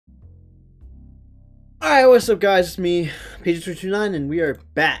Alright, what's up guys? It's me, Pt2 Met, and we are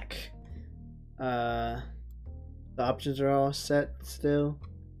back. The options are all set still.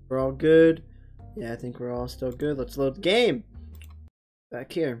 We're all good. Yeah, I think we're all still good. Let's load the game.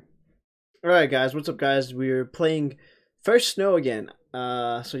 Back here. Alright guys, what's up guys? We're playing First Snow again.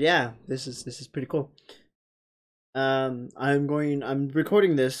 So yeah, this is pretty cool. I'm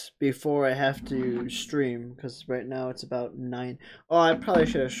recording this before I have to stream, because right now it's about 9. Oh, I probably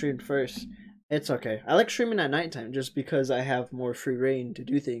should have streamed first. It's okay. I like streaming at nighttime just because I have more free reign to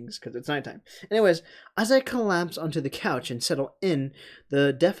do things because it's nighttime. Anyways, as I collapse onto the couch and settle in,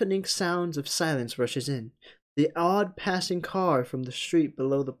 the deafening sounds of silence rushes in. The odd passing car from the street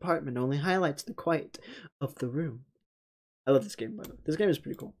below the apartment only highlights the quiet of the room. I love this game, by the way. This game is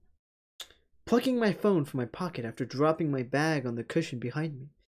pretty cool. Plucking my phone from my pocket after dropping my bag on the cushion behind me,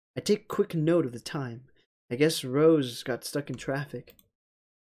 I take quick note of the time. I guess Rose got stuck in traffic.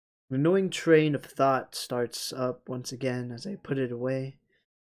 An annoying train of thought starts up once again as I put it away.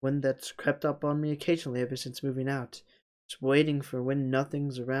 One that's crept up on me occasionally ever since moving out, just waiting for when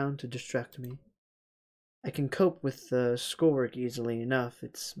nothing's around to distract me. I can cope with the schoolwork easily enough.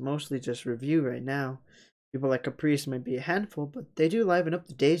 It's mostly just review right now. People like Caprice might be a handful, but they do liven up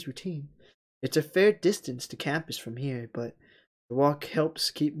the day's routine. It's a fair distance to campus from here, but the walk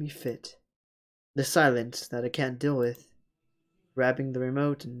helps keep me fit. The silence that I can't deal with. Grabbing the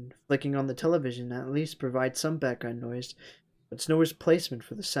remote and flicking on the television at least provides some background noise, but it's no replacement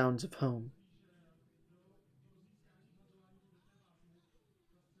for the sounds of home.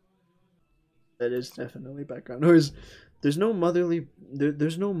 That is definitely background noise. There's no mother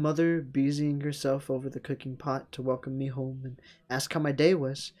busying herself over the cooking pot to welcome me home and ask how my day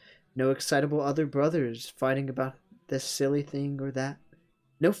was. No excitable other brothers fighting about this silly thing or that.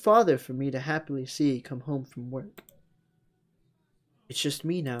 No father for me to happily see come home from work. It's just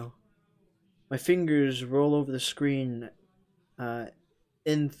me now. My fingers roll over the screen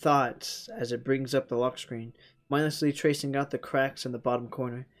in thoughts as it brings up the lock screen, mindlessly tracing out the cracks in the bottom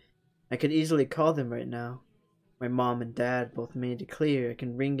corner. I could easily call them right now. My mom and dad both made it clear it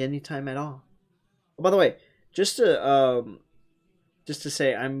can ring anytime at all. Oh, by the way, just to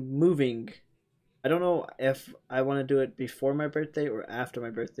say, I'm moving. I don't know if I want to do it before my birthday or after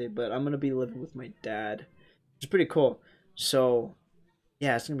my birthday, but I'm gonna be living with my dad. It's pretty cool. So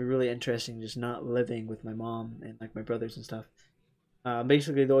yeah, it's gonna be really interesting just not living with my mom and like my brothers and stuff.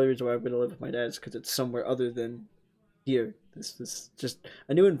 Basically, the only reason why I'm gonna live with my dad is because it's somewhere other than here. This just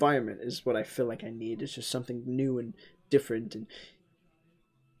a new environment is what I feel like I need. It's just something new and different and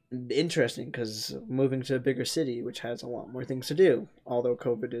interesting because moving to a bigger city, which has a lot more things to do. Although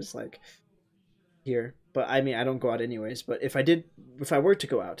COVID is like here, but I mean I don't go out anyways. But if I were to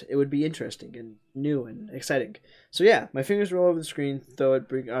go out, it would be interesting and new and exciting. So yeah, my fingers roll over the screen, though it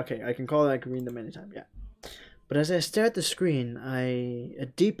bring okay. I can call it. I can read them anytime. Yeah. But as I stare at the screen, a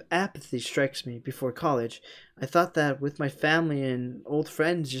deep apathy strikes me. Before college, I thought that with my family and old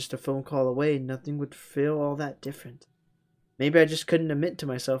friends just a phone call away, nothing would feel all that different. Maybe I just couldn't admit to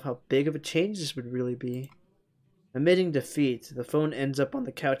myself how big of a change this would really be. Admitting defeat, the phone ends up on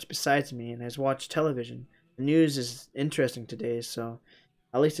the couch beside me and I watch television. The news is interesting today, so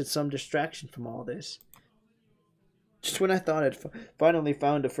at least it's some distraction from all this. Just when I thought I'd finally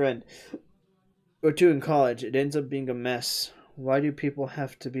found a friend or two in college, it ends up being a mess. Why do people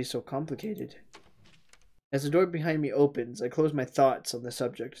have to be so complicated? As the door behind me opens, I close my thoughts on the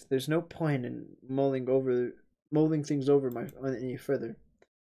subject. There's no point in mulling things over any further.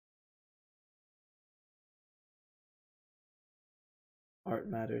 Art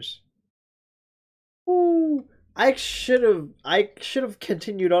matters. Ooh, I should have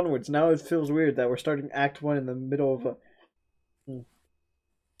continued onwards. Now it feels weird that we're starting Act 1 in the middle of a.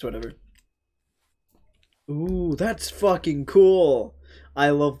 It's whatever. Ooh, that's fucking cool. I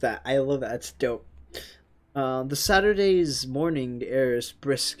love that. I love that. It's dope. The Saturday's morning air is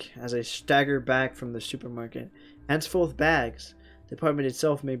brisk as I stagger back from the supermarket, hands full of bags. The apartment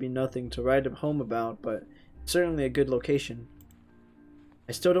itself may be nothing to write home about, but it's certainly a good location.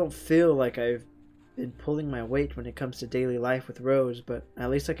 I still don't feel like I've been pulling my weight when it comes to daily life with Rose, but at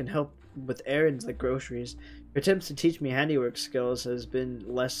least I can help with errands like groceries. Her attempts to teach me handiwork skills has been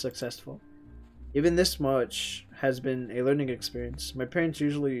less successful. Even this much has been a learning experience. My parents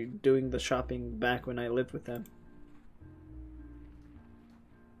usually doing the shopping back when I lived with them.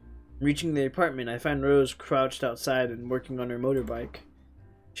 Reaching the apartment, I find Rose crouched outside and working on her motorbike.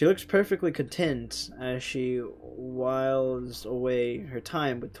 She looks perfectly content as she whiles away her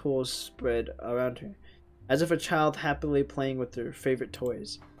time with tools spread around her, as if a child happily playing with their favorite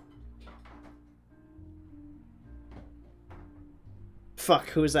toys. Fuck,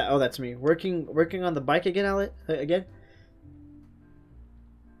 who is that? Oh, that's me. Working on the bike again, Alex? Again?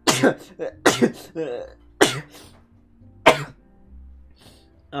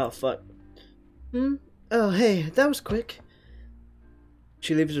 Oh, fuck. Hmm? Oh, hey, that was quick.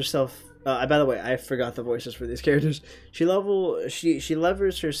 She leaves herself... by the way, I forgot the voices for these characters. She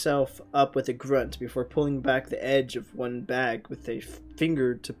levers herself up with a grunt before pulling back the edge of one bag with a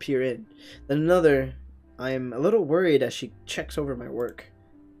finger to peer in. Then another. I am a little worried as she checks over my work.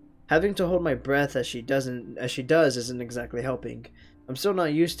 Having to hold my breath as she does isn't exactly helping. I'm still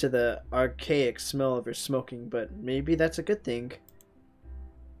not used to the archaic smell of her smoking, but maybe that's a good thing.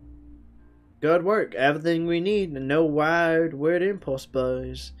 Good work. Everything we need and no weird impulse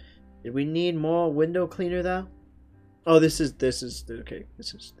buys. Did we need more window cleaner though? Oh, this is okay.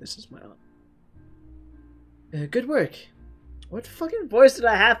 This is my own. Good work. What fucking voice did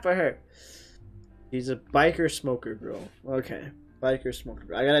I have for her? She's a biker smoker girl. Okay, biker smoker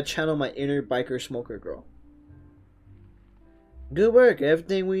girl. I gotta channel my inner biker smoker girl. Good work.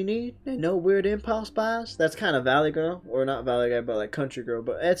 Everything we need and no weird impulse buys. That's kind of Valley Girl, or not Valley Guy, but like Country Girl.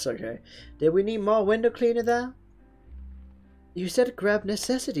 But it's okay. Did we need more window cleaner though? You said grab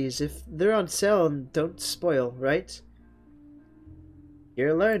necessities. If they're on sale and don't spoil, right?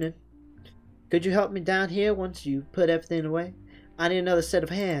 You're learning. Could you help me down here once you put everything away? I need another set of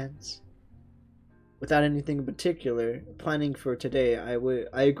hands. Without anything in particular planning for today, I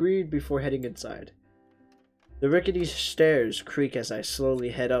agreed before heading inside. The rickety stairs creak as I slowly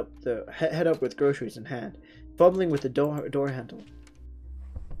head up with groceries in hand, fumbling with the door handle.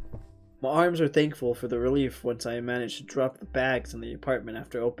 My arms are thankful for the relief once I manage to drop the bags in the apartment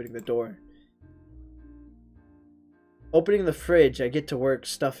after opening the door. Opening the fridge, I get to work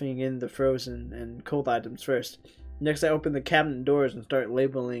stuffing in the frozen and cold items first. Next, I open the cabinet doors and start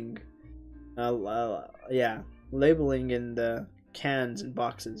labeling. Labeling in the cans and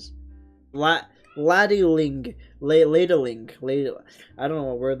boxes. Ladling. I don't know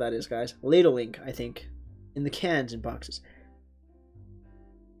what word that is, guys. Ladling, I think, in the cans and boxes.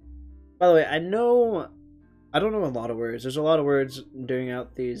 By the way, I don't know a lot of words. There's a lot of words during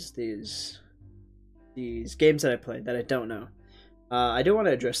out these games that I play that I don't know. I do want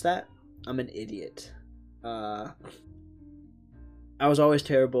to address that. I'm an idiot. I was always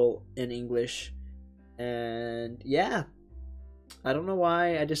terrible in English, and yeah, I don't know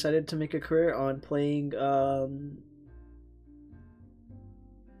why I decided to make a career on playing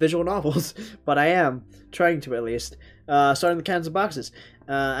visual novels, but I am trying to at least. Starting the cans and boxes.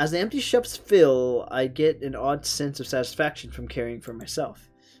 As the empty shelves fill, I get an odd sense of satisfaction from caring for myself.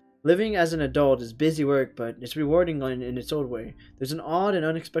 Living as an adult is busy work, but it's rewarding in its own way. There's an odd and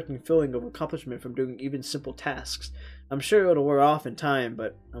unexpected feeling of accomplishment from doing even simple tasks. I'm sure it'll wear off in time,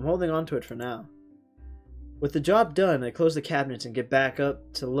 but I'm holding on to it for now. With the job done, I close the cabinets and get back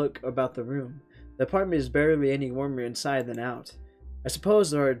up to look about the room. The apartment is barely any warmer inside than out. I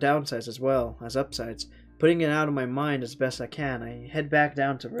suppose there are downsides as well as upsides. Putting it out of my mind as best I can, I head back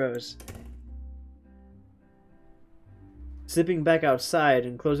down to Rose. Slipping back outside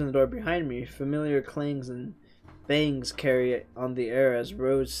and closing the door behind me, familiar clangs and bangs carry on the air as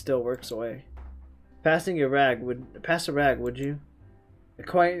Rose still works away. Pass a rag, would you? I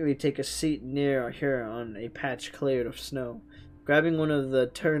quietly take a seat near her on a patch cleared of snow, grabbing one of the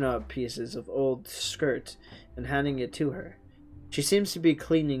turn-up pieces of old skirt and handing it to her. She seems to be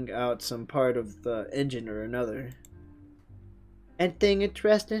cleaning out some part of the engine or another. Anything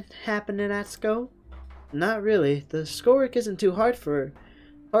interesting happening at school? Not really. The schoolwork isn't too hard for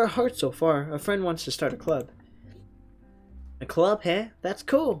our heart so far. A friend wants to start a club. A club, huh? That's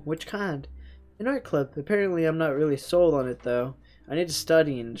cool. Which kind? An art club. Apparently I'm not really sold on it though. I need to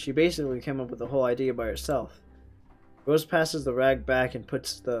study, and she basically came up with the whole idea by herself. Rose passes the rag back and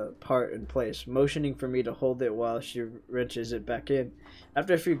puts the part in place, motioning for me to hold it while she wrenches it back in.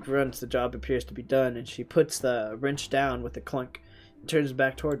 After a few grunts, the job appears to be done, and she puts the wrench down with a clunk and turns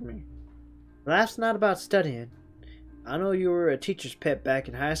back toward me. Life's not about studying. I know you were a teacher's pet back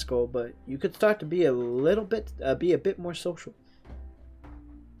in high school, but you could start to be a bit more social.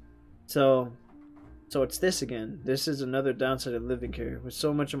 So it's this again. This is another downside of living here. With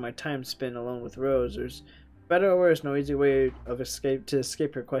so much of my time spent alone with Rose, there's better or worse, no easy way of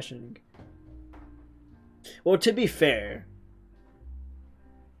escape her questioning. Well, to be fair,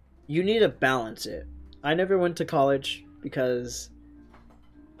 you need to balance it. I never went to college because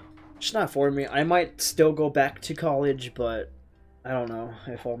it's not for me. I might still go back to college, but I don't know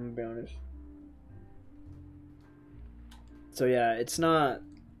if I'm gonna be honest. So yeah, it's not.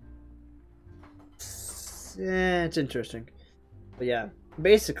 Yeah, it's interesting. But yeah,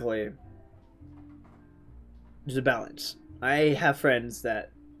 basically, There's a balance. I have friends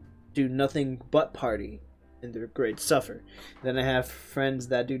that do nothing but party and their grades suffer. Then I have friends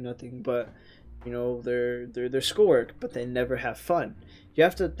that do nothing but, you know, their schoolwork, but they never have fun. You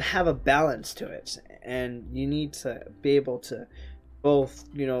have to have a balance to it, and you need to be able to both,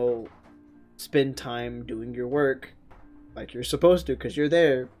 you know, spend time doing your work like you're supposed to because you're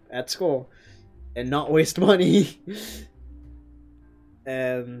there at school, and not waste money,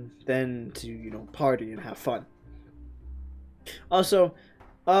 and then to, you know, party and have fun. Also,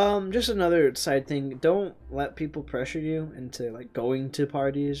 just another side thing, don't let people pressure you into like going to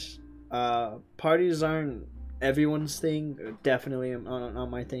parties. Parties aren't everyone's thing. Definitely not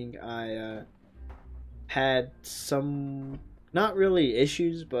my thing. I had some, not really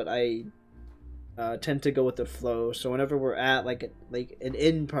issues, but I tend to go with the flow. So whenever we're at like an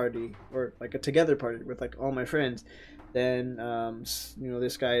in party or like a together party with like all my friends, then you know,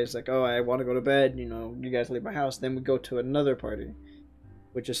 this guy is like, oh, I want to go to bed, you know, you guys leave my house. Then we go to another party,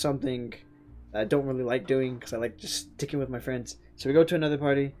 which is something I don't really like doing because I like just sticking with my friends. So we go to another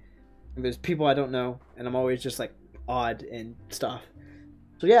party, and there's people I don't know, and I'm always just like odd and stuff.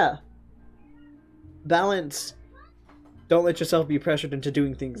 So yeah, balance. Don't let yourself be pressured into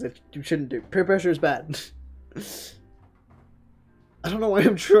doing things that you shouldn't do. Peer pressure is bad. I don't know why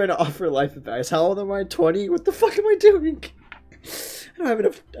I'm trying to offer life advice. How old am I? 20? What the fuck am I doing? I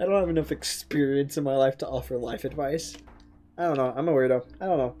don't have enough experience in my life to offer life advice. I don't know. I'm a weirdo. I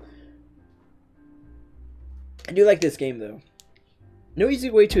don't know. I do like this game though. No easy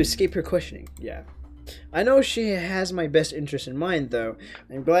way to escape her questioning. Yeah. I know she has my best interest in mind though.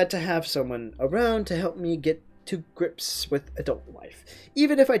 I'm glad to have someone around to help me get to grips with adult life.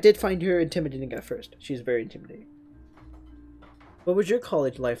 Even if I did find her intimidating at first. She's very intimidating. What was your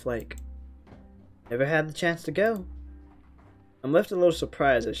college life like? Never had the chance to go. I'm left a little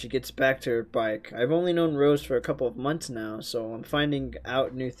surprised as she gets back to her bike. I've only known Rose for a couple of months now, so I'm finding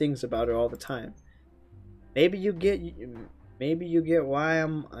out new things about her all the time. Maybe you get why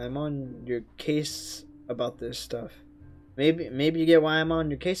I'm on your case about this stuff. Maybe you get why I'm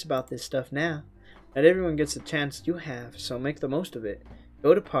on your case about this stuff now. Not everyone gets the chance you have, so make the most of it.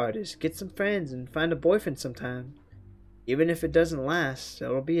 Go to parties, get some friends, and find a boyfriend sometime. Even if it doesn't last,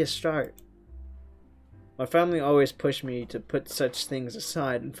 it'll be a start. My family always pushed me to put such things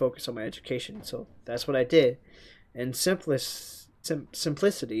aside and focus on my education, so that's what I did. And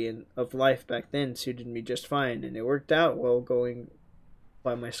simplicity of life back then suited me just fine, and it worked out well going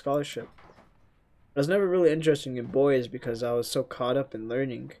by my scholarship. I was never really interested in boys because I was so caught up in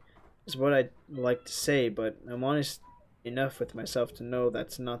learning, is what I'd like to say, but I'm honest enough with myself to know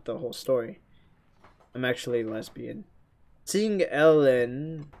that's not the whole story. I'm actually lesbian. Seeing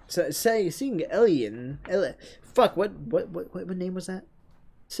Ellen, fuck, what name was that?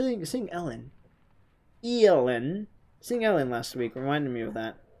 Seeing Ellen, seeing Ellen last week reminded me of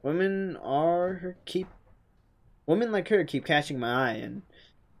that. Women like her keep catching my eye, and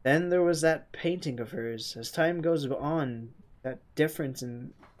then there was that painting of hers. As time goes on, that difference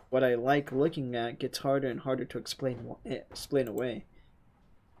in what I like looking at gets harder and harder to explain away.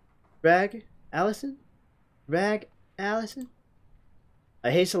 Rag, Allison? I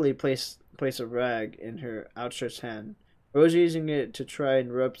hastily place a rag in her outstretched hand. Rose using it to try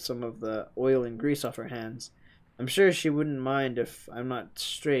and rub some of the oil and grease off her hands. I'm sure she wouldn't mind if I'm not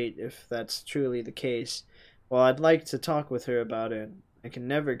straight, if that's truly the case. While I'd like to talk with her about it, I can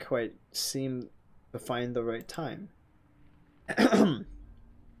never quite seem to find the right time.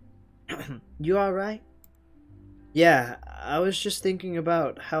 You alright? Yeah, I was just thinking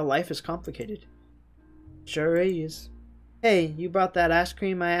about how life is complicated. Sure is. Hey, you brought that ice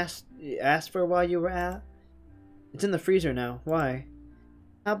cream I asked for while you were out? It's in the freezer now. Why?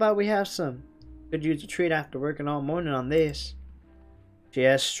 How about we have some? Could use a treat after working all morning on this. She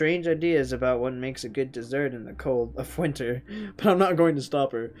has strange ideas about what makes a good dessert in the cold of winter, but I'm not going to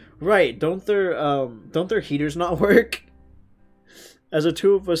stop her. Right, don't their heaters not work? As the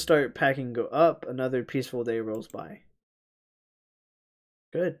two of us start packing go up, another peaceful day rolls by.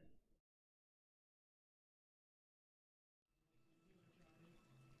 Good.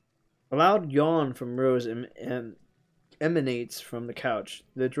 A loud yawn from Rose emanates from the couch.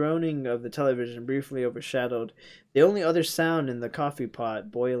 The droning of the television briefly overshadowed the only other sound in the coffee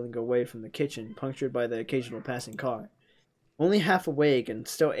pot boiling away from the kitchen, punctured by the occasional passing car. Only half awake and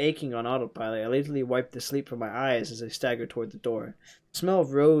still aching on autopilot, I lazily wiped the sleep from my eyes as I staggered toward the door. The smell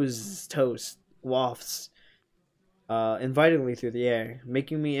of Rose toast wafts invitingly through the air,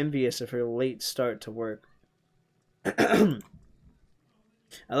 making me envious of her late start to work.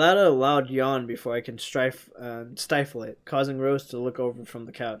 I let out a loud yawn before I can stifle it, causing Rose to look over from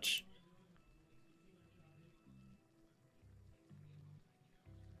the couch.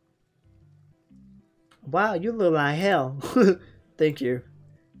 Wow, you look like hell. Thank you.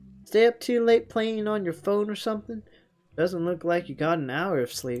 Stay up too late playing on your phone or something? Doesn't look like you got an hour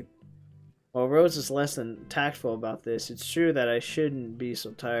of sleep. While Rose is less than tactful about this, it's true that I shouldn't be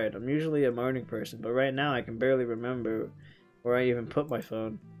so tired. I'm usually a morning person, but right now I can barely remember where I even put my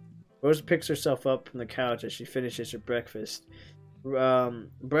phone. Rose picks herself up from the couch as she finishes her breakfast,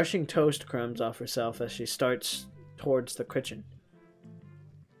 brushing toast crumbs off herself as she starts towards the kitchen.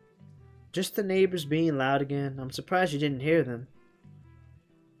 Just the neighbors being loud again. I'm surprised you didn't hear them.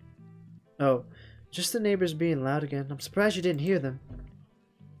 Oh, just the neighbors being loud again. I'm surprised you didn't hear them.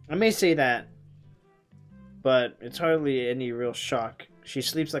 I may say that, but it's hardly any real shock. She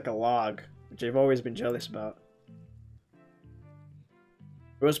sleeps like a log, which I've always been jealous about.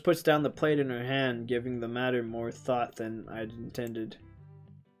 Rose puts down the plate in her hand, giving the matter more thought than I'd intended.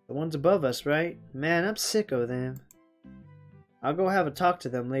 The ones above us, right? Man, I'm sick of them. I'll go have a talk to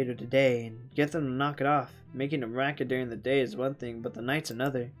them later today and get them to knock it off. Making a racket during the day is one thing, but the night's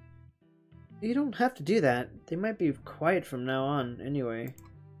another. You don't have to do that. They might be quiet from now on, anyway.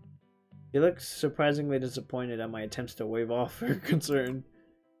 She looks surprisingly disappointed at my attempts to wave off her concern.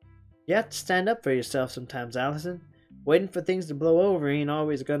 You have to stand up for yourself sometimes, Allison. Waiting for things to blow over ain't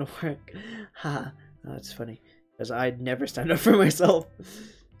always gonna work. Haha, oh, that's funny. Because I'd never stand up for myself.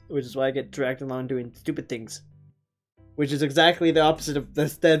 Which is why I get dragged along doing stupid things. Which is exactly the opposite of the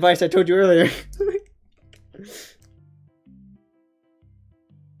advice I told you earlier.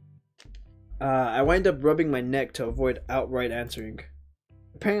 I wind up rubbing my neck to avoid outright answering.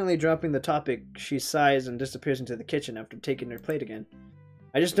 Apparently dropping the topic, she sighs and disappears into the kitchen after taking her plate again.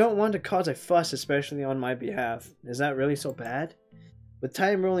 I just don't want to cause a fuss, especially on my behalf. Is that really so bad? With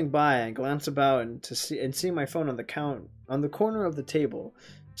time rolling by, I glance about and see my phone on the corner of the table,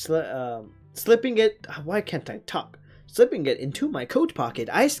 slipping it. Why can't I talk? Slipping it into my coat pocket,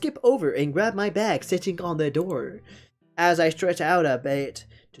 I skip over and grab my bag sitting on the door. As I stretch out a bit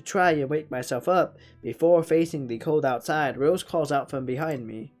to try and wake myself up before facing the cold outside, Rose calls out from behind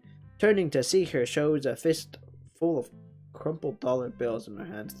me. Turning to see her shows a fist full of crumpled dollar bills in her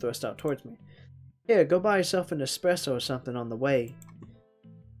hands thrust out towards me. Here, go buy yourself an espresso or something on the way.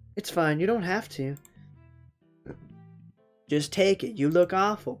 It's fine, you don't have to. Just take it, you look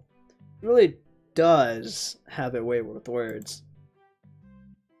awful. It really does have a way with words.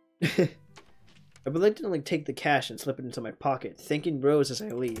 I reluctantly take the cash and slip it into my pocket, thanking Rose as I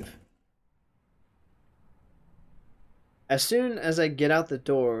leave. As soon as I get out the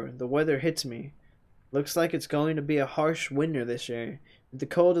door, the weather hits me. Looks like it's going to be a harsh winter this year, with the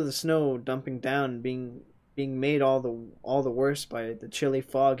cold of the snow dumping down and being made all the worse by the chilly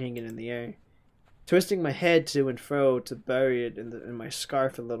fog hanging in the air. Twisting my head to and fro to bury it in my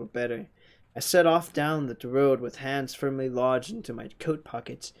scarf a little better, I set off down the road with hands firmly lodged into my coat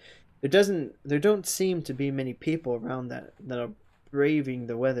pockets. There don't seem to be many people around that are braving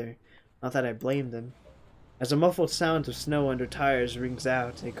the weather. Not that I blame them. As a muffled sound of snow under tires rings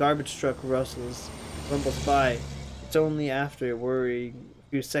out, a garbage truck rumbles by. It's only after a worrying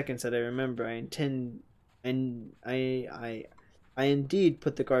few seconds that I remember I indeed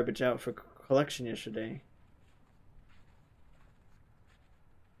put the garbage out for collection yesterday.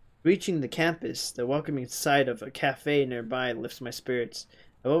 Reaching the campus, the welcoming sight of a cafe nearby lifts my spirits.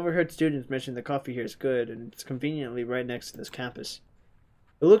 I've overheard students mention the coffee here is good, and it's conveniently right next to this campus.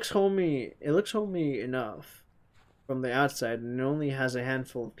 It looks homey enough from the outside, and it only has a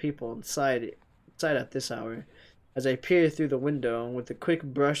handful of people inside at this hour. As I peer through the window, with a quick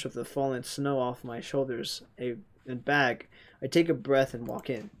brush of the fallen snow off my shoulders and bag, I take a breath and walk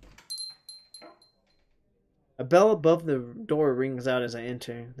in. A bell above the door rings out as I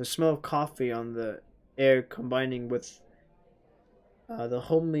enter, the smell of coffee on the air combining with the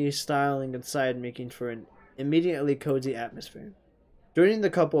homely styling inside making for an immediately cozy atmosphere. Joining the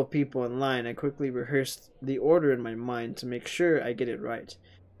couple of people in line, I quickly rehearsed the order in my mind to make sure I get it right.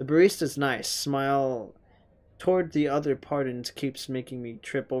 The barista's nice, smile toward the other pardons keeps making me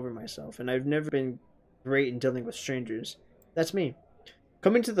trip over myself, and I've never been great in dealing with strangers. That's me.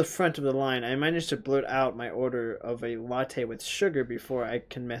 Coming to the front of the line, I managed to blurt out my order of a latte with sugar before I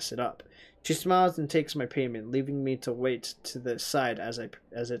can mess it up. She smiles and takes my payment, leaving me to wait to the side as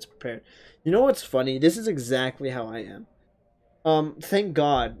it's prepared. You know what's funny? This is exactly how I am. Thank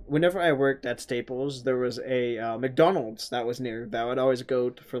God, whenever I worked at Staples, there was a McDonald's that was near that I would always go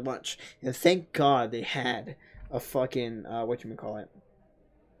to for lunch. And thank God they had a fucking, whatchamacallit,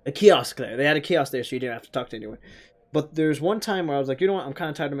 a kiosk there. They had a kiosk there so you didn't have to talk to anyone. But there's one time where I was like, you know what, I'm kind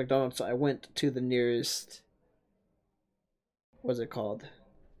of tired of McDonald's, so I went to the nearest, what's it called?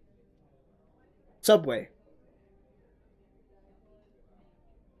 Subway.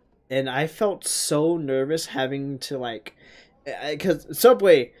 and I felt so nervous having to like, because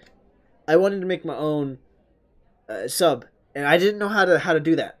Subway, I wanted to make my own sub, and I didn't know how to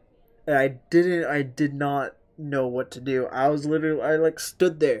do that. And I did not know what to do. I like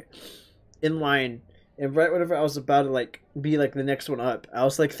stood there in line, and right whenever I was about to like be like the next one up, I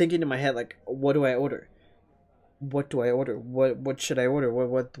was like thinking in my head like, what do I order? What do I order? What should I order?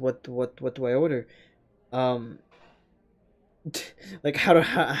 What do I order? Um, like how do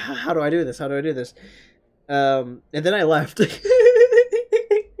I do this? How do I do this? And then I left.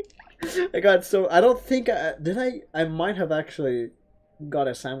 I got so I don't think I did. I might have actually got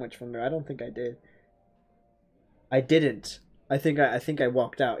a sandwich from there. I don't think I did. I didn't. I think I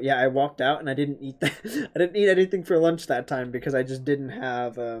walked out. Yeah, I walked out and I didn't eat that. I didn't eat anything for lunch that time because I just didn't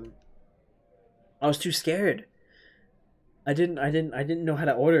have. I was too scared. I didn't know how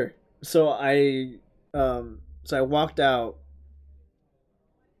to order. So I walked out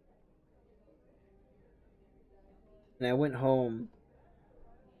and I went home.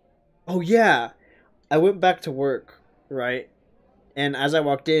 Oh yeah, I went back to work, right? And as I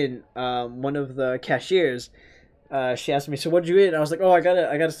walked in, one of the cashiers, she asked me, "So what'd you eat?" And I was like, "Oh, I got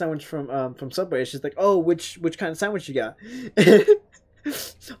a sandwich from Subway." She's like, "Oh, which kind of sandwich you got?"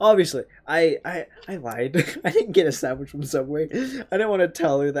 Obviously, I lied. I didn't get a sandwich from Subway. I didn't want to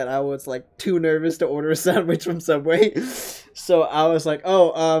tell her that I was like too nervous to order a sandwich from Subway. So I was like,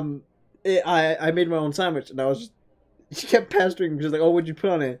 "Oh, I made my own sandwich," and I was. She kept pestering me. She's like, "Oh, what'd you put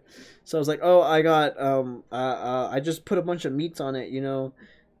on it?" So I was like, "Oh, I got I just put a bunch of meats on it, you know,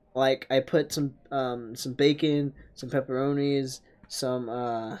 like I put some bacon, some pepperonis,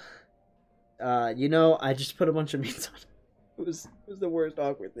 some you know, I just put a bunch of meats on it." It was the worst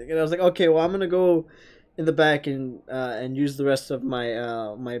awkward thing, and I was like, "Okay, well, I'm gonna go in the back and use the rest of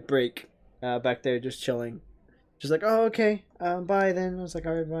my my break back there, just chilling." She's like, "Oh, okay, bye then." I was like,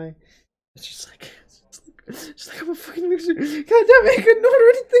 "All right, bye." It's just like. She's like, "I'm a fucking loser. God damn it, I couldn't order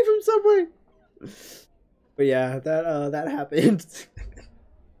anything from Subway." But yeah, that happened.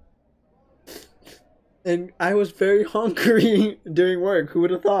 And I was very hungry during work. Who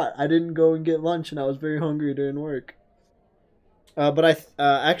would have thought? I didn't go and get lunch, and I was very hungry during work. But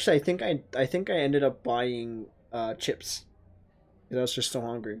actually I think I ended up buying chips because I was just so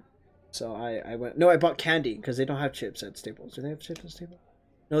hungry. So I went. No, I bought candy because they don't have chips at Staples. Do they have chips at Staples?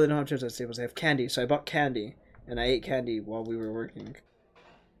 No, they don't have chips at Staples. They have candy. So I bought candy, and I ate candy while we were working.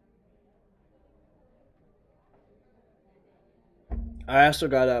 I also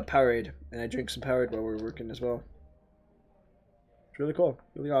got a Powerade, and I drank some Powerade while we were working as well. It's really cool.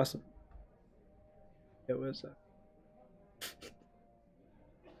 Really awesome. It was...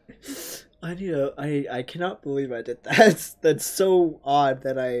 I cannot believe I did that. That's so odd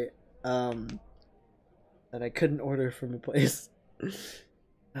that I couldn't order from a place.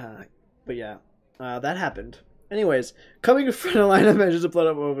 But yeah, that happened. Anyways, coming in front of line, I managed to pull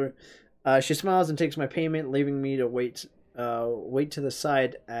up over. She smiles and takes my payment, leaving me to wait to the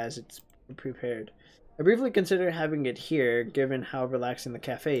side as it's prepared. I briefly consider having it here, given how relaxing the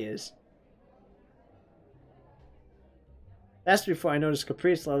cafe is. That's before I noticed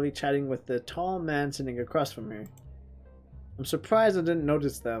Caprice slowly chatting with the tall man sitting across from her. I'm surprised I didn't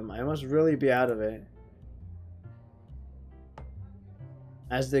notice them. I must really be out of it.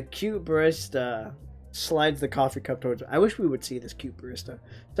 As the cute barista slides the coffee cup towards me. I wish we would see this cute barista.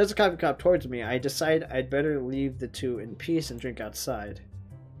 Slides the coffee cup towards me. I decide I'd better leave the two in peace and drink outside.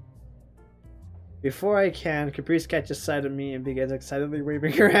 Before I can, Caprice catches sight of me and begins excitedly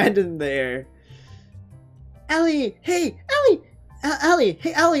waving her hand in the air. Allie! Hey! Allie! Allie!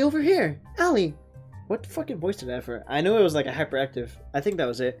 Hey, Allie, over here! Allie! What fucking voice did I have for her? I know it was like a hyperactive. I think that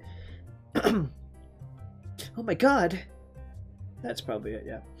was it. Oh my god! That's probably it,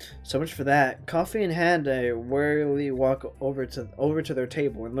 yeah. So much for that. Coffee in hand, I warily walk over to their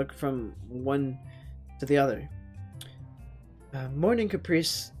table and look from one to the other. Morning,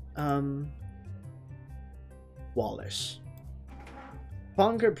 Caprice. Wallace.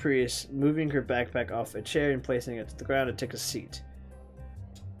 Upon Caprice moving her backpack off a chair and placing it to the ground, and took a seat.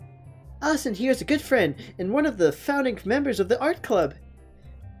 Allison here is a good friend and one of the founding members of the art club.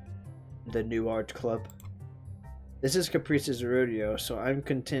 The new art club. This is Caprice's rodeo, so I'm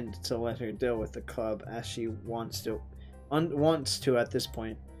content to let her deal with the club as she wants to at this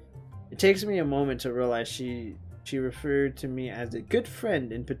point. It takes me a moment to realize she referred to me as a good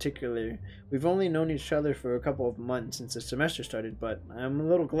friend in particular. We've only known each other for a couple of months since the semester started, but I'm a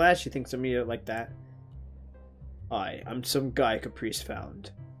little glad she thinks of me like that. I'm some guy Caprice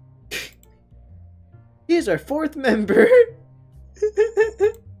found. He is our fourth member!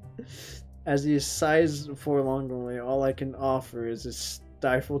 As he sighs forlornly, all I can offer is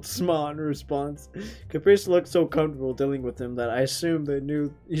stifled smile in response. Caprice looked so comfortable dealing with him that I assumed they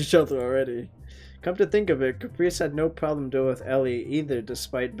knew each other already. Come to think of it, Caprice had no problem dealing with Ellie either,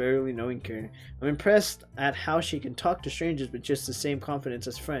 despite barely knowing her. I'm impressed at how she can talk to strangers with just the same confidence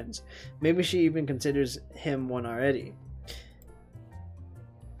as friends. Maybe she even considers him one already.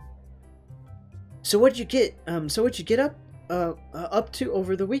 So what'd you get up to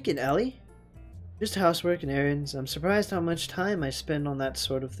over the weekend, Ellie? Just housework and errands. I'm surprised how much time I spend on that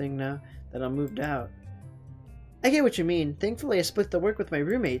sort of thing now that I'm moved out. I get what you mean. Thankfully, I split the work with my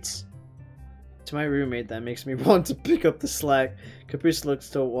roommates. To my roommate, that makes me want to pick up the slack. Caprice looks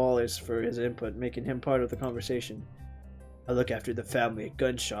to Wallace for his input, making him part of the conversation. I look after the family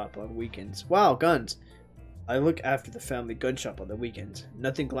gun shop on weekends. Wow, guns! I look after the family gun shop on the weekends.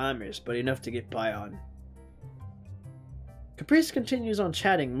 Nothing glamorous, but enough to get by on. Caprice continues on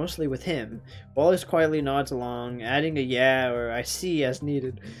chatting, mostly with him. Wallace quietly nods along, adding a yeah or I see as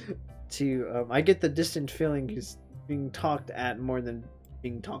needed. I get the distant feeling he's being talked at more than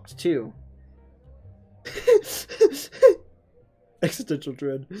being talked to. Existential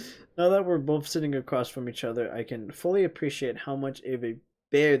dread. Now that we're both sitting across from each other, I can fully appreciate how much of a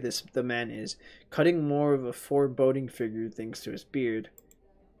bear the man is, cutting more of a foreboding figure thanks to his beard.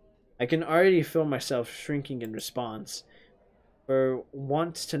 I can already feel myself shrinking in response. For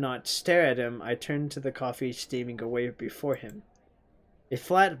once to not stare at him, I turn to the coffee steaming away before him. A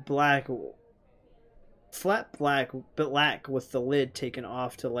flat black with the lid taken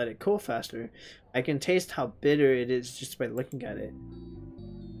off to let it cool faster. I can taste how bitter it is just by looking at it.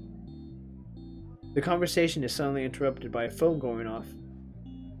 The conversation is suddenly interrupted by a phone going off.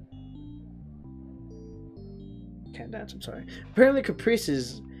 Can't dance, I'm sorry. Apparently Caprice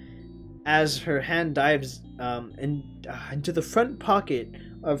is, as her hand dives into the front pocket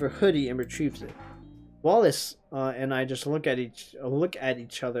of her hoodie and retrieves it. Wallace and I just look at each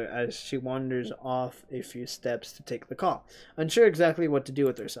other as she wanders off a few steps to take the call, unsure exactly what to do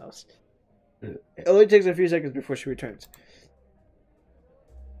with ourselves. It only takes a few seconds before she returns.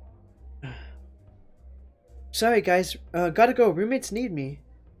 Sorry guys, gotta go. Roommates need me.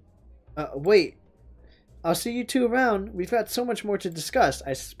 Wait. I'll see you two around. We've got so much more to discuss.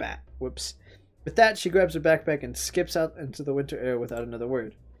 I spat. Whoops. With that, she grabs her backpack and skips out into the winter air without another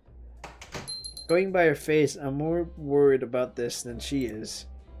word. Going by her face, I'm more worried about this than she is.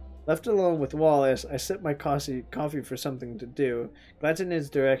 Left alone with Wallace, I sip my coffee for something to do. Glance in his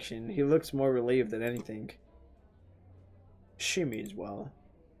direction. He looks more relieved than anything. She means well.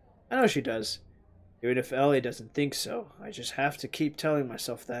 I know she does. Even if Ellie doesn't think so, I just have to keep telling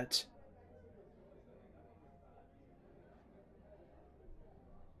myself that.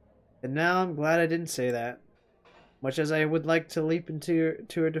 And now I'm glad I didn't say that. Much as I would like to leap into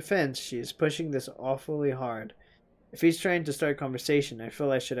her defense, she is pushing this awfully hard. If he's trying to start conversation, I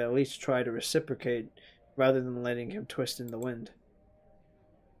feel I should at least try to reciprocate rather than letting him twist in the wind.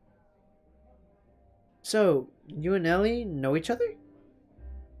 So, you and Ellie know each other?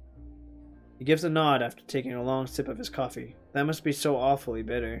 He gives a nod after taking a long sip of his coffee. That must be so awfully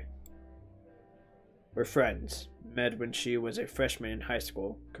bitter. We're friends. Met when she was a freshman in high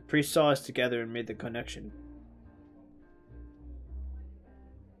school. Caprice saw us together and made the connection.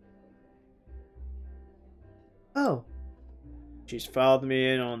 Oh. She's followed me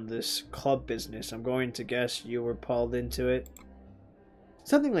in on this club business. I'm going to guess you were pulled into it.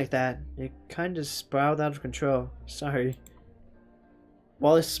 Something like that. It kind of spiraled out of control. Sorry.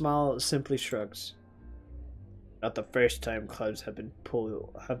 Wallace' smile simply shrugs. Not the first time clubs have been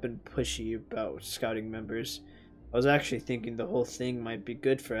pushy about scouting members. I was actually thinking the whole thing might be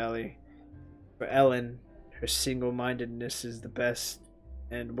good for Ellie. For Ellen, her single-mindedness is the best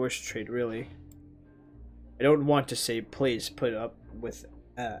and worst trait, really. I don't want to say please put up with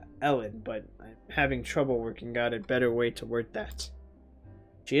Ellen, but I'm having trouble working out a better way to word that.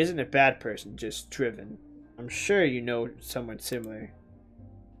 She isn't a bad person, just driven. I'm sure you know someone similar.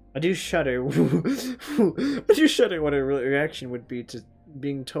 I do shudder. I do shudder what a reaction would be to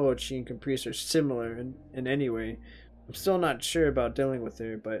being told she and Caprice are similar in any way. I'm still not sure about dealing with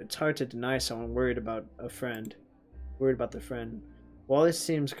her, but it's hard to deny someone worried about a friend. Worried about the friend. Wallace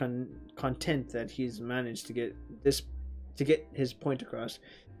seems content that he's managed to get his point across.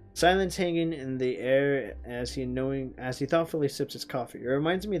 Silence hanging in the air as he thoughtfully sips his coffee. It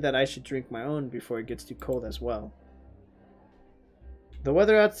reminds me that I should drink my own before it gets too cold as well. The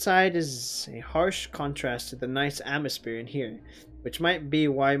weather outside is a harsh contrast to the nice atmosphere in here, which might be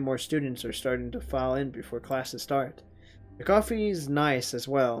why more students are starting to file in before classes start. The coffee is nice as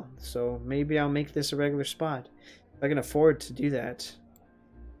well, so maybe I'll make this a regular spot. If I can afford to do that.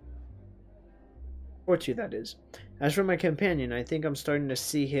 Pt2, that is. As for my companion, I think I'm starting to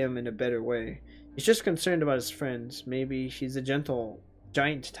see him in a better way. He's just concerned about his friends. Maybe she's a gentle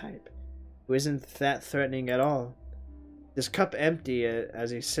giant type, who isn't that threatening at all. His cup empty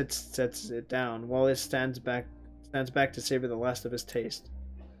as he sets it down. Wallace stands back to savor the last of his taste.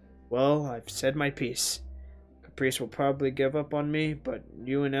 Well, I've said my piece. Caprice will probably give up on me, but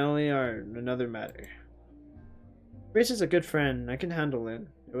you and Ellie are another matter. Caprice is a good friend. I can handle it.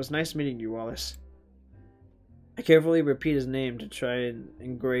 It was nice meeting you, Wallace. I carefully repeat his name to try and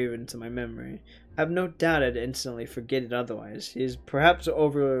engrave into my memory. I have no doubt I'd instantly forget it otherwise. He is perhaps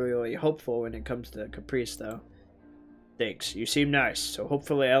overly hopeful when it comes to Caprice, though. Thanks. You seem nice, so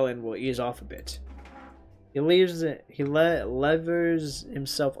hopefully Ellen will ease off a bit. He levers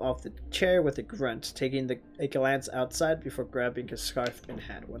himself off the chair with a grunt, taking a glance outside before grabbing his scarf and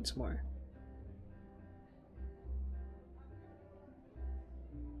hat once more.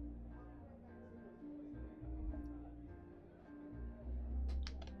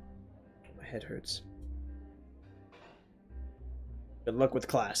 My head hurts. Good luck with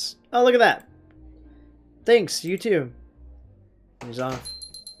class. Oh, look at that! Thanks, you too. He's off.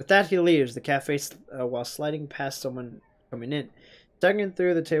 With that, he leaves the cafe while sliding past someone coming in, tugging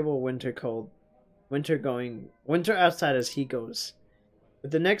through the table. Winter cold, winter outside as he goes.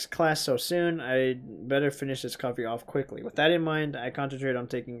 With the next class so soon, I'd better finish this coffee off quickly. With that in mind, I concentrate on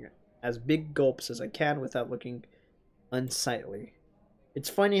taking as big gulps as I can without looking unsightly. It's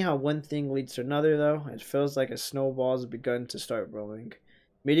funny how one thing leads to another, though. It feels like a snowball's begun to start rolling.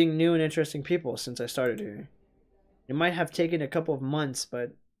 Meeting new and interesting people since I started here. It might have taken a couple of months,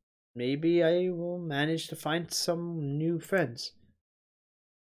 but maybe I will manage to find some new friends.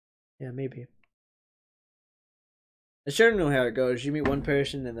 Yeah, maybe. I sure know how it goes. You meet one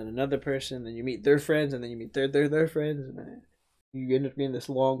person, and then another person, then you meet their friends, and then you meet their friends, and then you end up getting this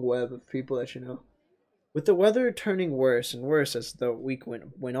long web of people that you know. With the weather turning worse and worse as the week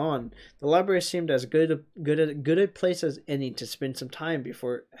went on, the library seemed as good a place as any to spend some time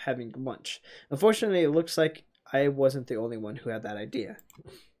before having lunch. Unfortunately, it looks like I wasn't the only one who had that idea.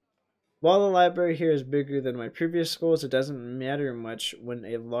 While the library here is bigger than my previous schools, it doesn't matter much when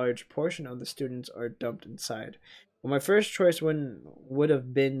a large portion of the students are dumped inside. Well, my first choice would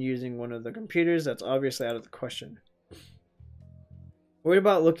have been using one of the computers. That's obviously out of the question. Worried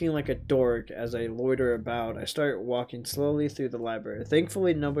about looking like a dork as I loiter about, I start walking slowly through the library.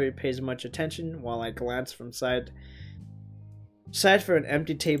 Thankfully, nobody pays much attention while I glance from side for an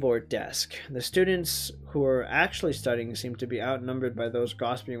empty table or desk. The students who are actually studying seem to be outnumbered by those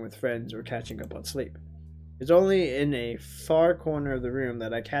gossiping with friends or catching up on sleep. It's only in a far corner of the room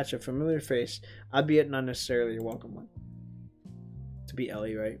that I catch a familiar face, albeit not necessarily a welcome one. To be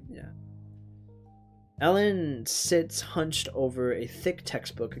Ellie, right? Yeah. Ellen sits hunched over a thick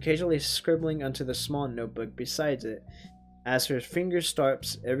textbook, occasionally scribbling onto the small notebook beside it, as her finger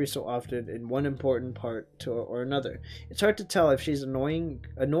stops every so often in one important part or another. It's hard to tell if she's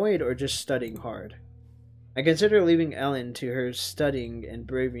annoyed or just studying hard. I consider leaving Ellen to her studying and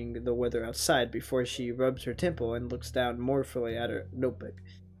braving the weather outside before she rubs her temple and looks down mournfully at her notebook.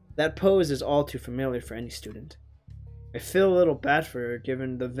 That pose is all too familiar for any student. I feel a little bad for her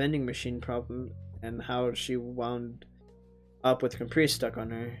given the vending machine problem and how she wound up with Caprice stuck on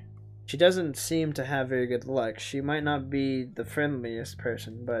her. She doesn't seem to have very good luck. She might not be the friendliest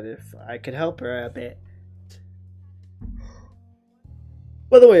person, but if I could help her a bit.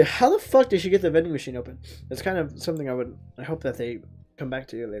 By the way, how the fuck did she get the vending machine open? It's kind of something I hope that they come back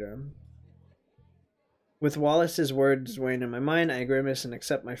to later on. With Wallace's words weighing in my mind, I grimace and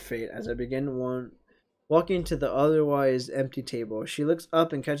accept my fate as I begin walking to the otherwise empty table. She looks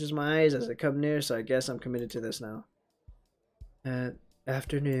up and catches my eyes as I come near, so I guess I'm committed to this now.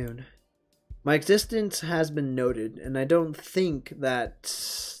 Afternoon. My existence has been noted, and I don't think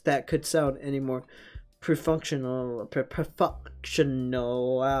that could sound any more perfunctory,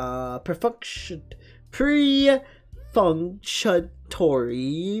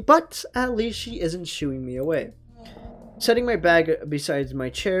 but at least she isn't shooing me away. Setting my bag beside my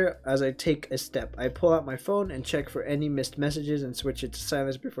chair as I take a step, I pull out my phone and check for any missed messages and switch it to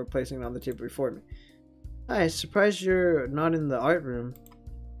silence before placing it on the table before me. Hi, surprised you're not in the art room.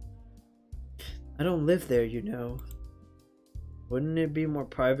 I don't live there, you know. Wouldn't it be more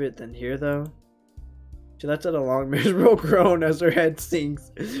private than here, though? She lets out a long, miserable groan as her head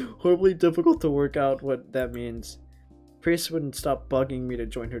sinks. Horribly difficult to work out what that means. Priest wouldn't stop bugging me to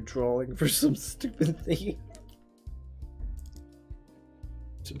join her drawing for some stupid thing.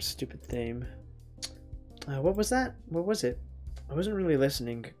 Some stupid theme. What was that? What was it? I wasn't really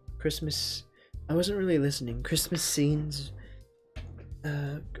listening. Christmas scenes.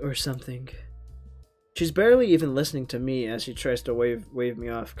 Or something. She's barely even listening to me as she tries to wave me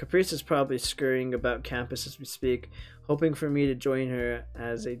off. Caprice is probably scurrying about campus as we speak, hoping for me to join her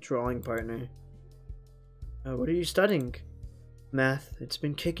as a drawing partner. What are you studying? Math. It's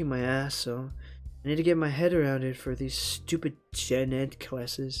been kicking my ass, so I need to get my head around it for these stupid gen ed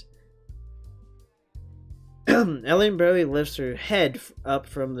classes. Ellen barely lifts her head up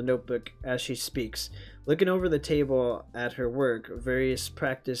from the notebook as she speaks, looking over the table at her work. Various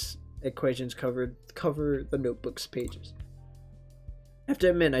practice equations cover the notebook's pages. I have to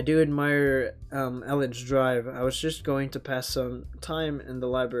admit, I do admire Ellen's drive. I was just going to pass some time in the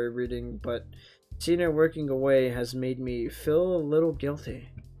library reading, but seeing her working away has made me feel a little guilty.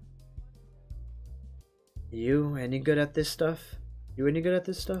 You any good at this stuff?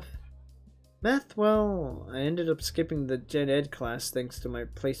 Math? Well, I ended up skipping the gen ed class thanks to my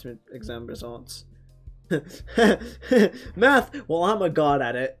placement exam results. Math? Well, I'm a god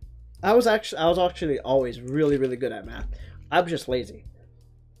at it. I was actually always really good at math. I'm just lazy.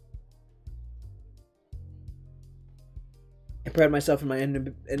 I pride myself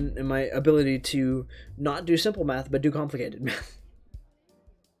in my ability to not do simple math, but do complicated math.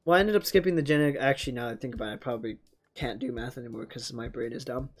 Well, I ended up skipping the gen ed. Actually, now that I think about it, I probably can't do math anymore because my brain is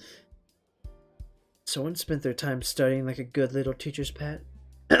dumb. Someone spent their time studying like a good little teacher's pet.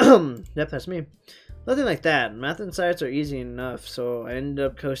 Yep, that's me. Nothing like that. Math and science are easy enough, so I ended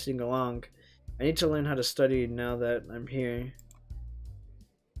up coasting along. I need to learn how to study now that I'm here.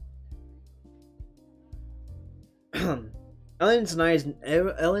 Ellen's eyes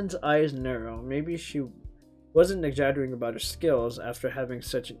narrow. Maybe she wasn't exaggerating about her skills after having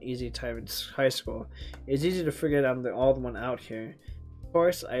such an easy time in high school. It's easy to forget I'm the odd one out here. Of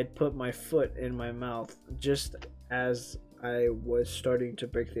course, I'd put my foot in my mouth just as I was starting to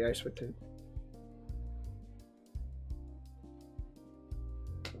break the ice with her.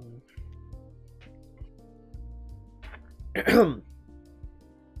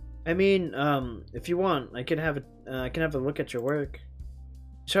 I mean, if you want, I can have a look at your work.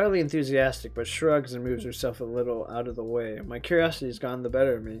 She's hardly enthusiastic, but shrugs and moves herself a little out of the way. My curiosity's gotten the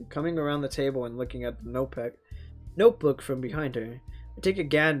better of me, coming around the table and looking at the notebook from behind her. I take a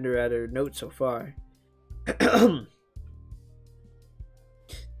gander at her notes so far.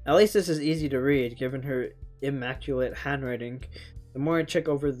 At least this is easy to read, given her immaculate handwriting. The more I check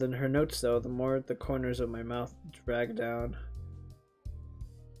over her notes, though, the more the corners of my mouth drag down.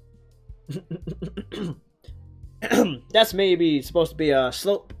 That's maybe supposed to be a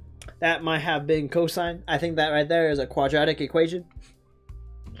slope. That might have been cosine. I think that right there is a quadratic equation.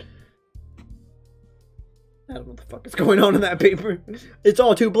 I don't know what the fuck is going on in that paper. It's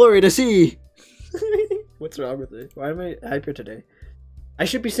all too blurry to see. What's wrong with it? Why am I hyper today? I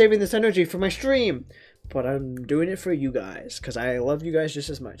should be saving this energy for my stream, but I'm doing it for you guys because I love you guys just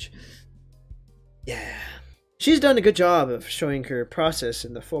as much. Yeah. She's done a good job of showing her process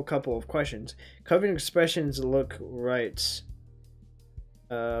in the full couple of questions. Covering expressions look right.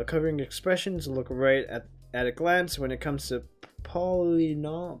 At a glance when it comes to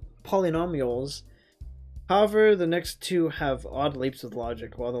polynomials. However, the next two have odd leaps of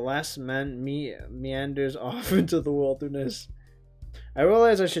logic, while the last meanders off into the wilderness. I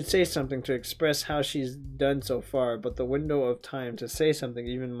realize I should say something to express how she's done so far, but the window of time to say something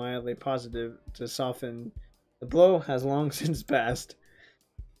even mildly positive to soften the blow has long since passed.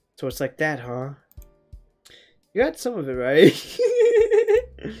 So it's like that, huh? You got some of it right.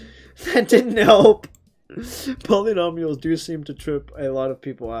 That didn't help. Polynomials do seem to trip a lot of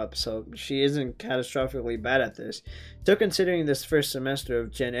people up, so she isn't catastrophically bad at this. Still, considering this first semester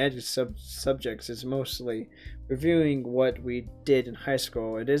of Gen Ed subjects is mostly reviewing what we did in high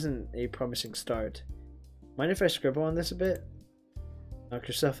school, it isn't a promising start. Mind if I scribble on this a bit? Knock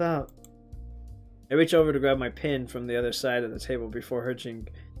yourself out. I reach over to grab my pen from the other side of the table before hunching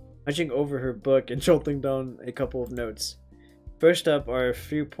over her book and jolting down a couple of notes. First up are a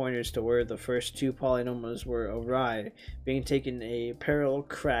few pointers to where the first two polynomials were awry, being taken a parallel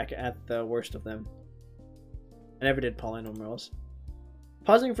crack at the worst of them. I never did polynomials.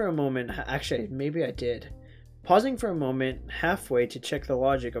 Pausing for a moment, actually, maybe I did. Pausing for a moment, halfway to check the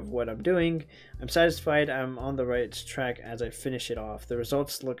logic of what I'm doing, I'm satisfied I'm on the right track as I finish it off. The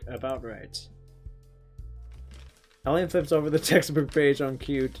results look about right. Ellen flips over the textbook page on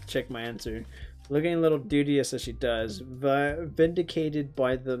cue to check my answer. Looking a little dubious as she does, vindicated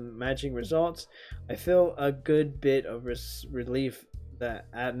by the matching results, I feel a good bit of relief that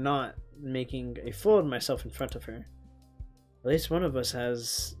at not making a fool of myself in front of her. At least one of us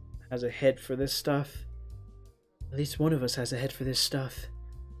has a head for this stuff.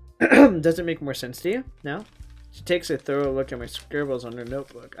 Does it make more sense to you now? She takes a thorough look at my scribbles on her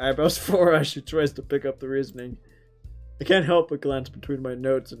notebook. Eyebrows furrow as she tries to pick up the reasoning. I can't help but glance between my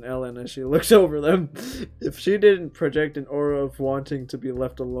notes and Ellen as she looks over them. If she didn't project an aura of wanting to be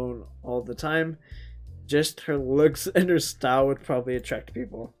left alone all the time, just her looks and her style would probably attract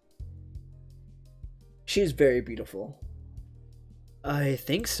people. She's very beautiful. I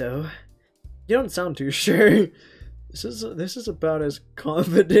think so. You don't sound too sure. This is about as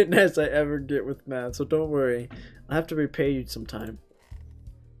confident as I ever get with math, so don't worry. I'll have to repay you some time.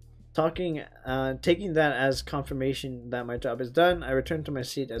 Taking that as confirmation that my job is done, I return to my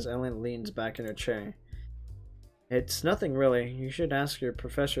seat as Ellen leans back in her chair. It's nothing really. You should ask your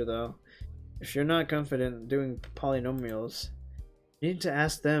professor though. If you're not confident doing polynomials, needing to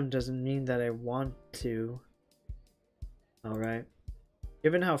ask them doesn't mean that I want to. Alright.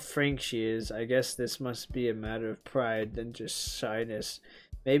 Given how frank she is, I guess this must be a matter of pride than just shyness.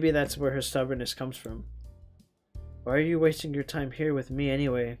 Maybe that's where her stubbornness comes from. Why are you wasting your time here with me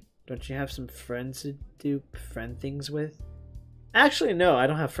anyway? Don't you have some friends to do friend things with? Actually, no, I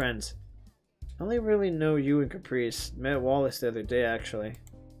don't have friends. I only really know you and Caprice. Met Wallace the other day, actually.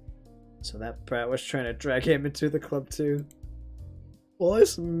 So that brat was trying to drag him into the club too.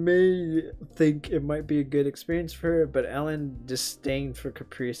 Wallace may think it might be a good experience for her, but Ellen's disdain for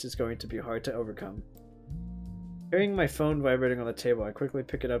Caprice is going to be hard to overcome. Hearing my phone vibrating on the table, I quickly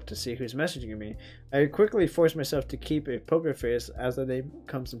pick it up to see who's messaging me. I quickly force myself to keep a poker face as the name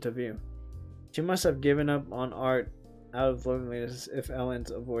comes into view. She must have given up on art out of loneliness if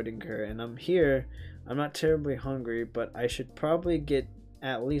Ellen's avoiding her, and I'm here. I'm not terribly hungry, but I should probably get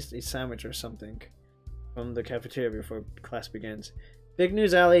at least a sandwich or something from the cafeteria before class begins. Big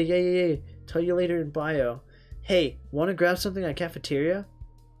news, Allie. Yay. Tell you later in bio. Hey, want to grab something at cafeteria?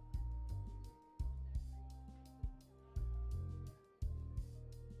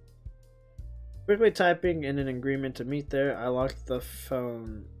 Quickly typing in an agreement to meet there, I locked the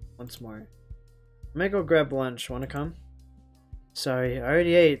phone once more. I might go grab lunch. Wanna come? Sorry, I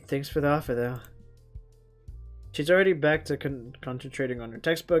already ate. Thanks for the offer, though. She's already back to concentrating on her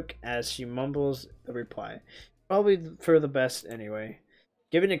textbook as she mumbles the reply. Probably for the best anyway.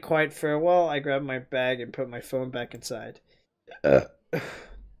 Giving a quiet farewell, I grab my bag and put my phone back inside.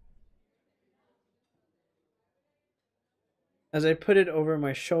 As I put it over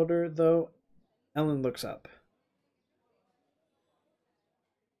my shoulder, though, Ellen looks up.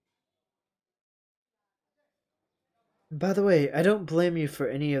 By the way, I don't blame you for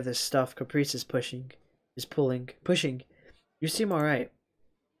any of this stuff Caprice is pushing. You seem alright.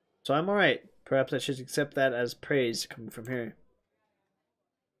 So I'm alright. Perhaps I should accept that as praise coming from here.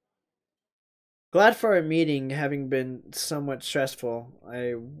 Glad for our meeting having been somewhat stressful,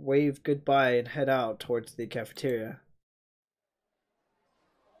 I wave goodbye and head out towards the cafeteria.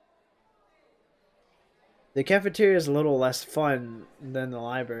 The cafeteria is a little less fun than the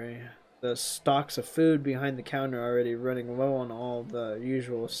library. The stocks of food behind the counter are already running low on all the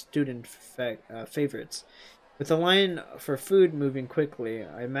usual student favorites. With the line for food moving quickly,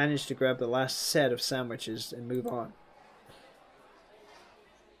 I managed to grab the last set of sandwiches and move on.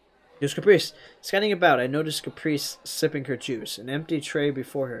 Here's Caprice. Scanning about, I noticed Caprice sipping her juice, an empty tray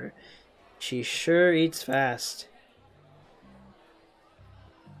before her. She sure eats fast.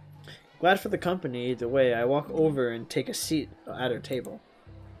 Glad for the company either way, I walk over and take a seat at her table.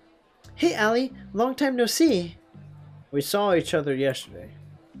 Hey Allie, long time no see. We saw each other yesterday.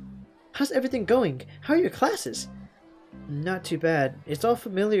 How's everything going? How are your classes? Not too bad. It's all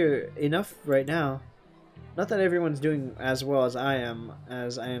familiar enough right now. Not that everyone's doing as well as I am,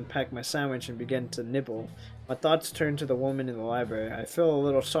 as I unpack my sandwich and begin to nibble. My thoughts turn to the woman in the library. I feel a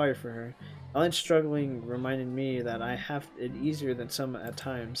little sorry for her. Ellen's struggling reminded me that I have it easier than some at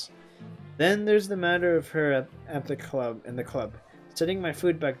times. Then there's the matter of her at the club. Setting my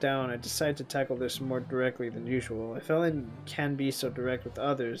food back down, I decide to tackle this more directly than usual. If Ellen can be so direct with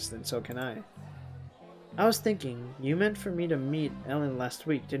others, then so can I. I was thinking, you meant for me to meet Ellen last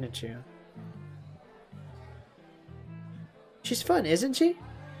week, didn't you? She's fun, isn't she?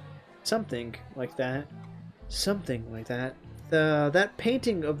 Something like that. Something like that. That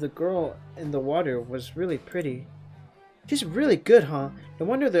painting of the girl in the water was really pretty. She's really good, huh? No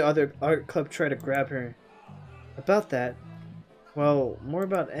wonder the other art club tried to grab her. About that, well, more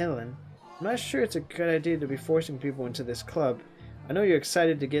about Ellen. I'm not sure it's a good idea to be forcing people into this club. I know you're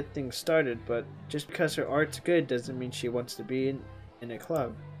excited to get things started, but just because her art's good doesn't mean she wants to be in a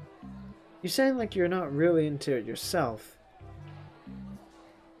club. You sound like you're not really into it yourself.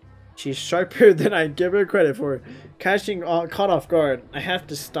 She's sharper than I give her credit for. Caught off guard, I have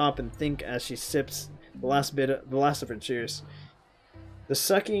to stop and think as she sips the last of her cheers. The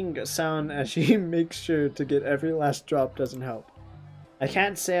sucking sound as she makes sure to get every last drop doesn't help. I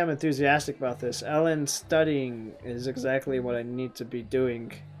can't say I'm enthusiastic about this. Ellen, studying is exactly what I need to be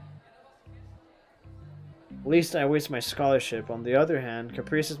doing. At least I waste my scholarship. On the other hand,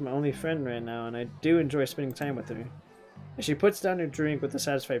 Caprice is my only friend right now, and I do enjoy spending time with her. As she puts down her drink with a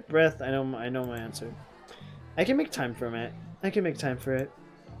satisfied breath, I know my answer. I can make time for it. I can make time for it.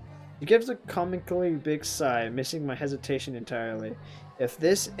 She gives a comically big sigh, missing my hesitation entirely. If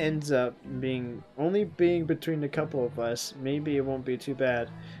this ends up only being between a couple of us, maybe it won't be too bad,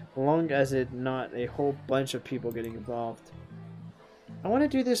 as long as it's not a whole bunch of people getting involved. I want to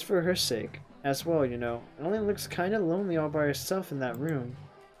do this for her sake, as well, you know. Ellen looks kind of lonely all by herself in that room.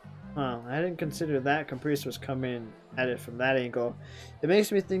 Huh, I didn't consider that Caprice was coming at it from that angle. It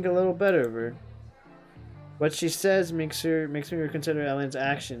makes me think a little better of her. What she says makes me reconsider Ellen's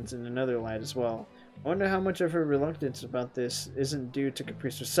actions in another light as well. I wonder how much of her reluctance about this isn't due to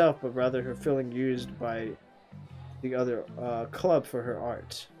Caprice herself, but rather her feeling used by the other club for her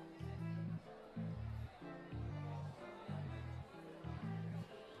art.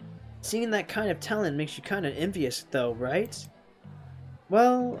 Seeing that kind of talent makes you kind of envious though, right?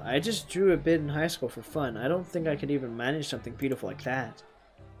 Well, I just drew a bit in high school for fun. I don't think I could even manage something beautiful like that.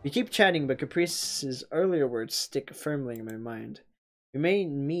 We keep chatting, but Caprice's earlier words stick firmly in my mind. We may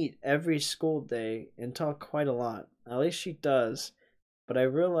meet every school day and talk quite a lot. At least she does. But I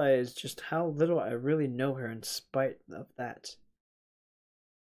realize just how little I really know her in spite of that.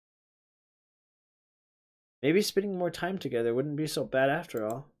 Maybe spending more time together wouldn't be so bad after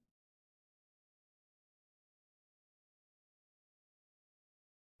all.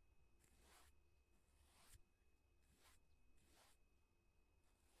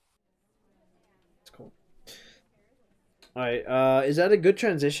 It's cool. Alright, is that a good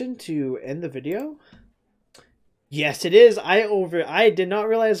transition to end the video? Yes, it is. I did not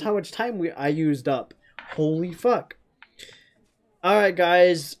realize how much time I used up. Holy fuck. Alright,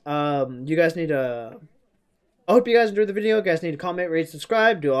 guys. You guys need to... I hope you guys enjoyed the video. You guys need to comment, rate,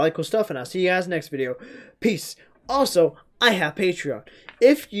 subscribe, do all that cool stuff, and I'll see you guys next video. Peace. Also, I have Patreon.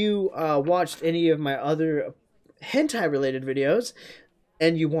 If you watched any of my other hentai-related videos,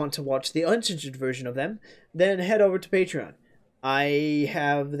 and you want to watch the uncensored version of them, then head over to Patreon. I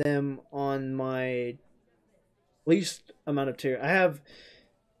have them on my least amount of tier. I have...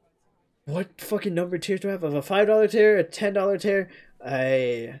 What fucking number tiers do I have? I have a $5 tier, a $10 tier,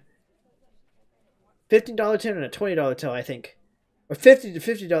 a $15 tier, and a $20 tier, I think. Or $50 to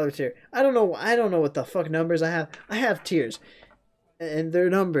 $50 tier. I don't know what the fuck numbers I have. I have tiers. And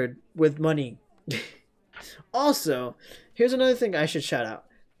they're numbered with money. Also, here's another thing I should shout out.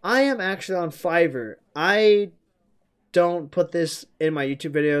 I am actually on Fiverr. I don't put this in my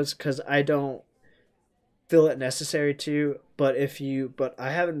YouTube videos because I don't feel it necessary to, but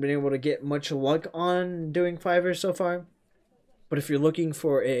I haven't been able to get much luck on doing Fiverr so far. But if you're looking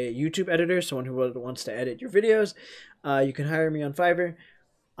for a YouTube editor, someone who wants to edit your videos, you can hire me on Fiverr.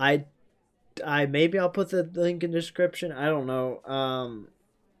 I maybe I'll put the link in the description. I don't know.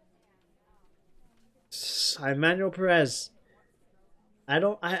 I'm Manuel Perez. How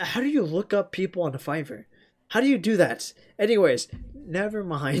do you look up people on Fiverr? How do you do that? Anyways, never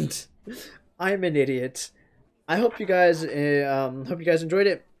mind. I'm an idiot. I hope you guys enjoyed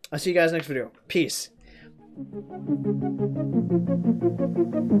it. I'll see you guys next video. Peace.